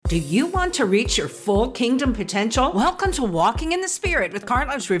Do you want to reach your full kingdom potential? Welcome to Walking in the Spirit with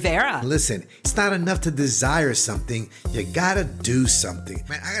Carlos Rivera. Listen, it's not enough to desire something. You gotta do something.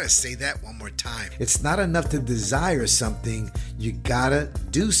 Man, I gotta say that one more time. It's not enough to desire something. You gotta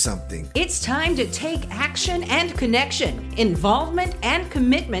do something. It's time to take action and connection, involvement and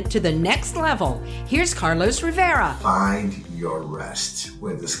commitment to the next level. Here's Carlos Rivera. Find your rest.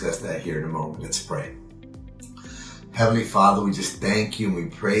 We'll discuss that here in a moment. Let's pray. Heavenly Father, we just thank you and we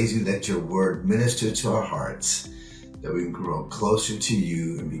praise you that your word minister to our hearts, that we can grow closer to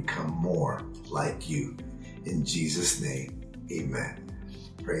you and become more like you. In Jesus' name, amen.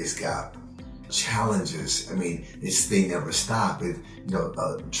 Praise God. Challenges, this thing never stops.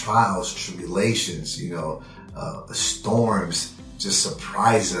 Trials, tribulations, storms just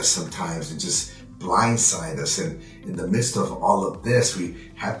surprise us sometimes and just blindside us. And in the midst of all of this,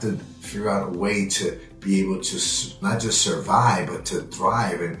 we have to figure out a way to be able to not just survive, but to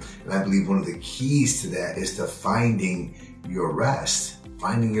thrive. And I believe one of the keys to that is to finding your rest.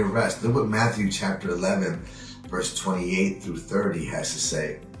 Finding your rest. Look what Matthew chapter 11, verse 28 through 30 has to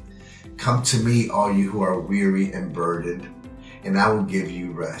say. Come to me, all you who are weary and burdened, and I will give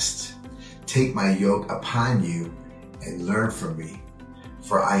you rest. Take my yoke upon you and learn from me,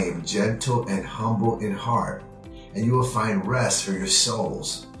 for I am gentle and humble in heart, and you will find rest for your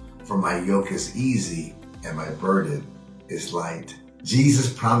souls. For my yoke is easy and my burden is light.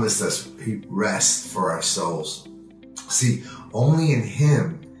 Jesus promised us rest for our souls. See, only in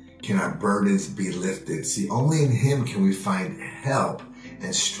Him can our burdens be lifted. See, only in Him can we find help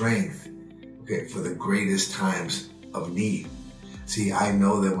and strength, for the greatest times of need. See, I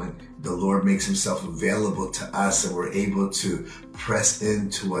know that when the Lord makes Himself available to us and we're able to press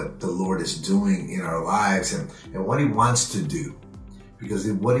into what the Lord is doing in our lives and what He wants to do, because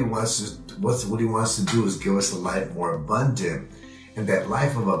what He wants to do is give us a life more abundant, and that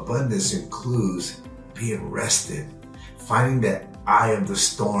life of abundance includes being rested, finding that eye of the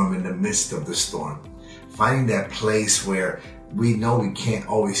storm in the midst of the storm, finding that place where we know we can't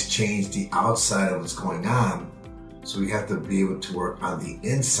always change the outside of what's going on, so we have to be able to work on the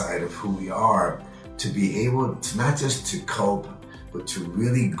inside of who we are to be able to not just to cope, but to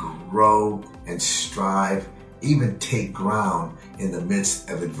really grow and strive, even take ground in the midst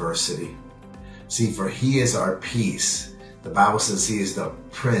of adversity. See, for He is our peace. The Bible says He is the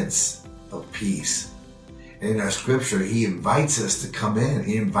Prince of Peace. And in our scripture, He invites us to come in.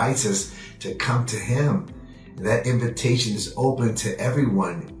 He invites us to come to Him. And that invitation is open to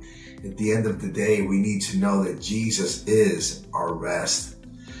everyone. At the end of the day, we need to know that Jesus is our rest.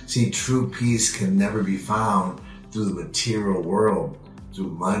 See, true peace can never be found through the material world, through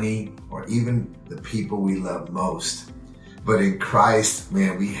money, or even the people we love most. But in Christ,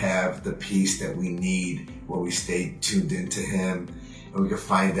 we have the peace that we need when we stay tuned into Him, and we can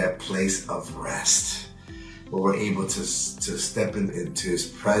find that place of rest where we're able to step into His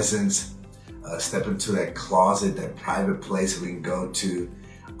presence, step into that closet, that private place we can go to,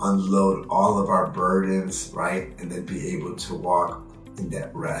 unload all of our burdens, right? And then be able to walk in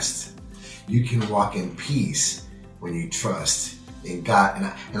that rest. You can walk in peace when you trust in God.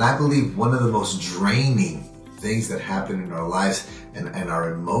 And I believe one of the most draining things that happen in our lives and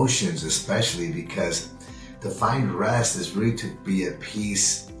our emotions, especially, because to find rest is really to be at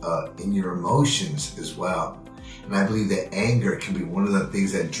peace in your emotions as well. And I believe that anger can be one of the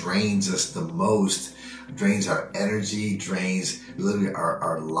things that drains us the most, drains our energy, drains literally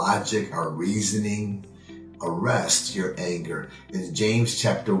our logic, our reasoning. Arrest your anger. In James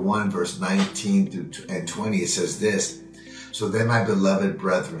chapter 1, verse 19 and 20, it says this, So then, my beloved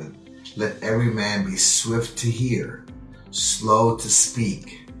brethren, let every man be swift to hear, slow to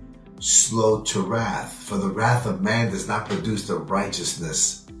speak, slow to wrath, for the wrath of man does not produce the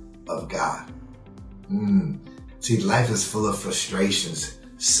righteousness of God. See, life is full of frustrations,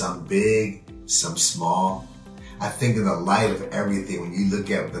 some big, some small. I think in the light of everything, when you look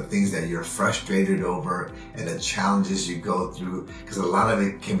at the things that you're frustrated over and the challenges you go through, because a lot of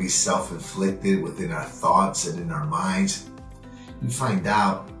it can be self-inflicted within our thoughts and in our minds, you find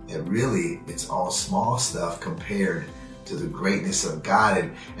out that really it's all small stuff compared to the greatness of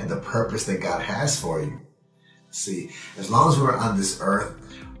God and the purpose that God has for you. See, as long as we're on this earth,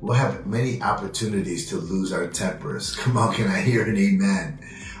 we'll have many opportunities to lose our tempers. Come on, can I hear an amen?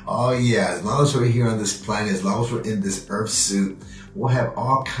 Oh yeah, as long as we're here on this planet, as long as we're in this earth suit, we'll have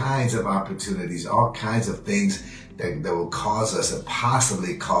all kinds of opportunities, all kinds of things that will cause us and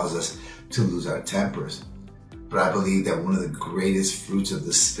possibly cause us to lose our tempers. But I believe that one of the greatest fruits of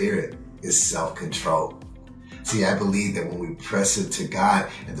the Spirit is self-control. See, I believe that when we press into God,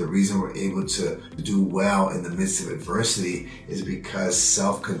 and the reason we're able to do well in the midst of adversity is because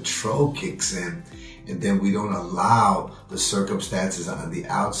self-control kicks in, and then we don't allow the circumstances on the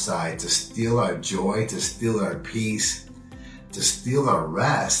outside to steal our joy, to steal our peace, to steal our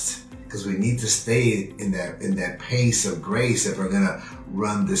rest, because we need to stay in that pace of grace if we're gonna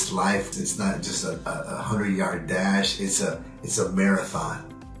run this life. It's not just a 100-yard dash. It's a marathon.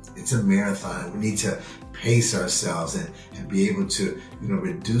 It's a marathon. We need to pace ourselves and be able to,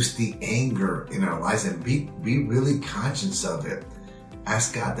 reduce the anger in our lives and be really conscious of it.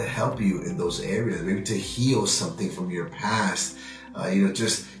 Ask God to help you in those areas, maybe to heal something from your past.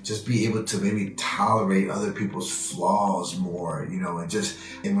 Just be able to maybe tolerate other people's flaws more,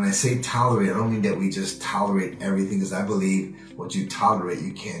 and when I say tolerate, I don't mean that we just tolerate everything, because I believe what you tolerate,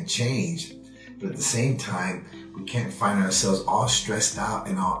 you can't change. But at the same time, we can't find ourselves all stressed out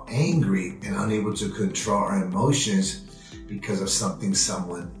and all angry and unable to control our emotions because of something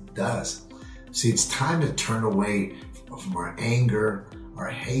someone does. See, it's time to turn away from our anger, our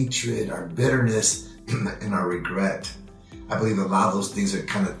hatred, our bitterness, and our regret. I believe a lot of those things are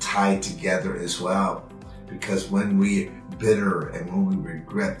kind of tied together as well, because when we're bitter and when we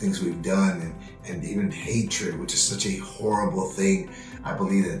regret things we've done and even hatred, which is such a horrible thing, I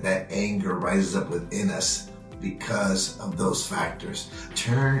believe that anger rises up within us because of those factors.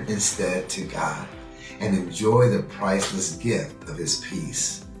 Turn instead to God and enjoy the priceless gift of His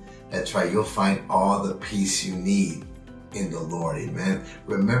peace. That's right, you'll find all the peace you need in the Lord, amen.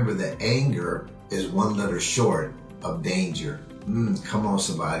 Remember that anger is one letter short of danger. Come on,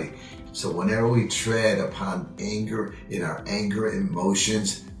 somebody. So whenever we tread upon anger, in our anger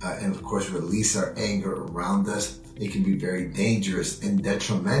emotions, and of course release our anger around us, it can be very dangerous and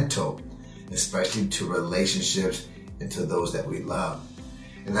detrimental, especially to relationships and to those that we love.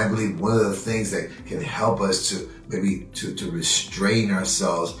 And I believe one of the things that can help us to maybe to restrain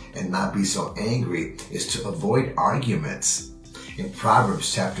ourselves and not be so angry is to avoid arguments. In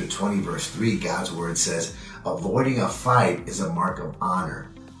Proverbs chapter 20, verse 3, God's word says, avoiding a fight is a mark of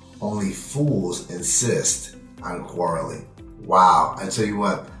honor. Only fools insist on quarreling. Wow, I tell you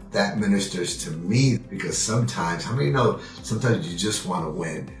what, that ministers to me, because sometimes, how many know, sometimes you just want to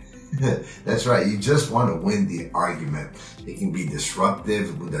win. That's right, you just want to win the argument. It can be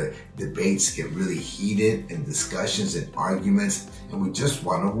disruptive when the debates get really heated and discussions and arguments, and we just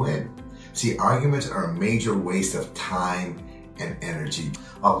want to win. See, arguments are a major waste of time and energy.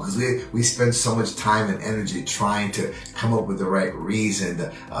 Because we spend so much time and energy trying to come up with the right reason,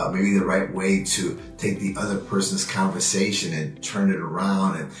 maybe the right way to take the other person's conversation and turn it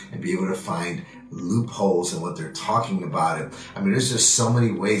around and be able to find loopholes in what they're talking about. I mean, there's just so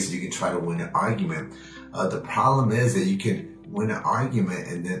many ways that you can try to win an argument. The problem is that you can win an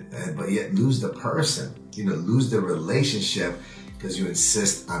argument but yet lose the person, lose the relationship because you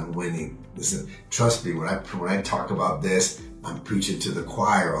insist on winning. Listen, trust me, when I talk about this, I'm preaching to the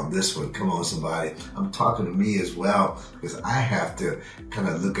choir on this one. Come on, somebody. I'm talking to me as well, because I have to kind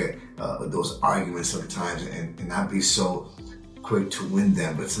of look at those arguments sometimes and not be so quick to win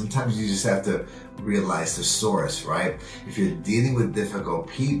them. But sometimes you just have to realize the source, right? If you're dealing with difficult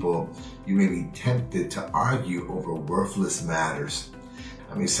people, you may be tempted to argue over worthless matters.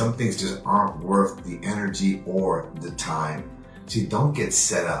 I mean, some things just aren't worth the energy or the time. See, don't get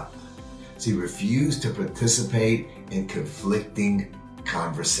set up. See, refuse to participate in conflicting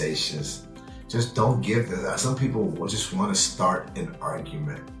conversations. Just don't give them. Some people will just want to start an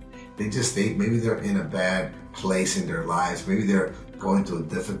argument. Maybe they're in a bad place in their lives. Maybe they're going through a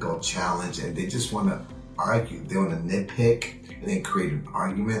difficult challenge and they just want to argue. They want to nitpick and then create an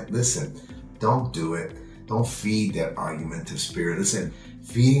argument. Listen, don't do it. Don't feed that argumentative spirit. Listen,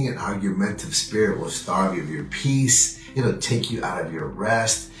 feeding an argumentative spirit will starve you of your peace. It'll take you out of your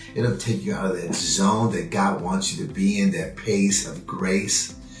rest. It'll take you out of that zone that God wants you to be in, that pace of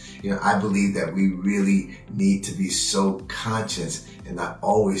grace. I believe that we really need to be so conscious and not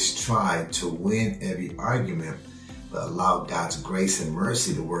always try to win every argument, but allow God's grace and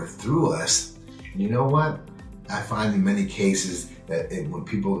mercy to work through us. And you know what? I find in many cases that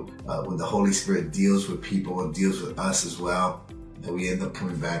when the Holy Spirit deals with people and deals with us as well, that we end up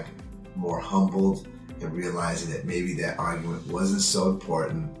coming back more humbled and realizing that maybe that argument wasn't so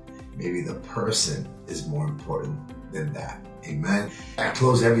important. Maybe the person is more important than that. Amen. I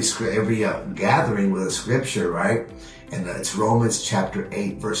close every gathering with a scripture, right? And it's Romans chapter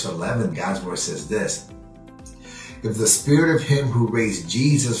 8, verse 11. God's word says this: if the spirit of him who raised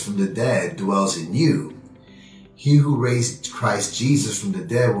Jesus from the dead dwells in you, he who raised Christ Jesus from the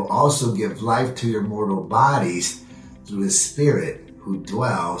dead will also give life to your mortal bodies through his spirit who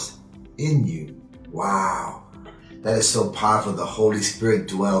dwells in you. Wow. That is so powerful. The Holy Spirit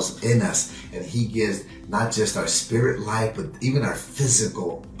dwells in us, and He gives not just our spirit life, but even our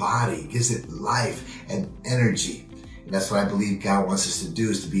physical body. He gives it life and energy. And that's what I believe God wants us to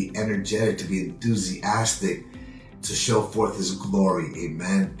do, is to be energetic, to be enthusiastic, to show forth His glory.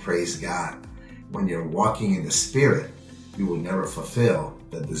 Amen. Praise God. When you're walking in the Spirit, you will never fulfill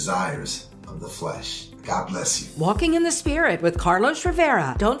the desires of the flesh. God bless you. Walking in the Spirit with Carlos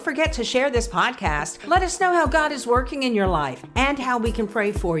Rivera. Don't forget to share this podcast. Let us know how God is working in your life and how we can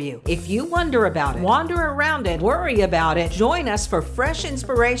pray for you. If you wonder about it, wander around it, worry about it, join us for fresh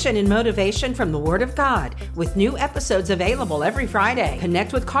inspiration and motivation from the Word of God, with new episodes available every Friday.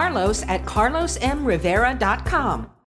 Connect with Carlos at carlosmrivera.com.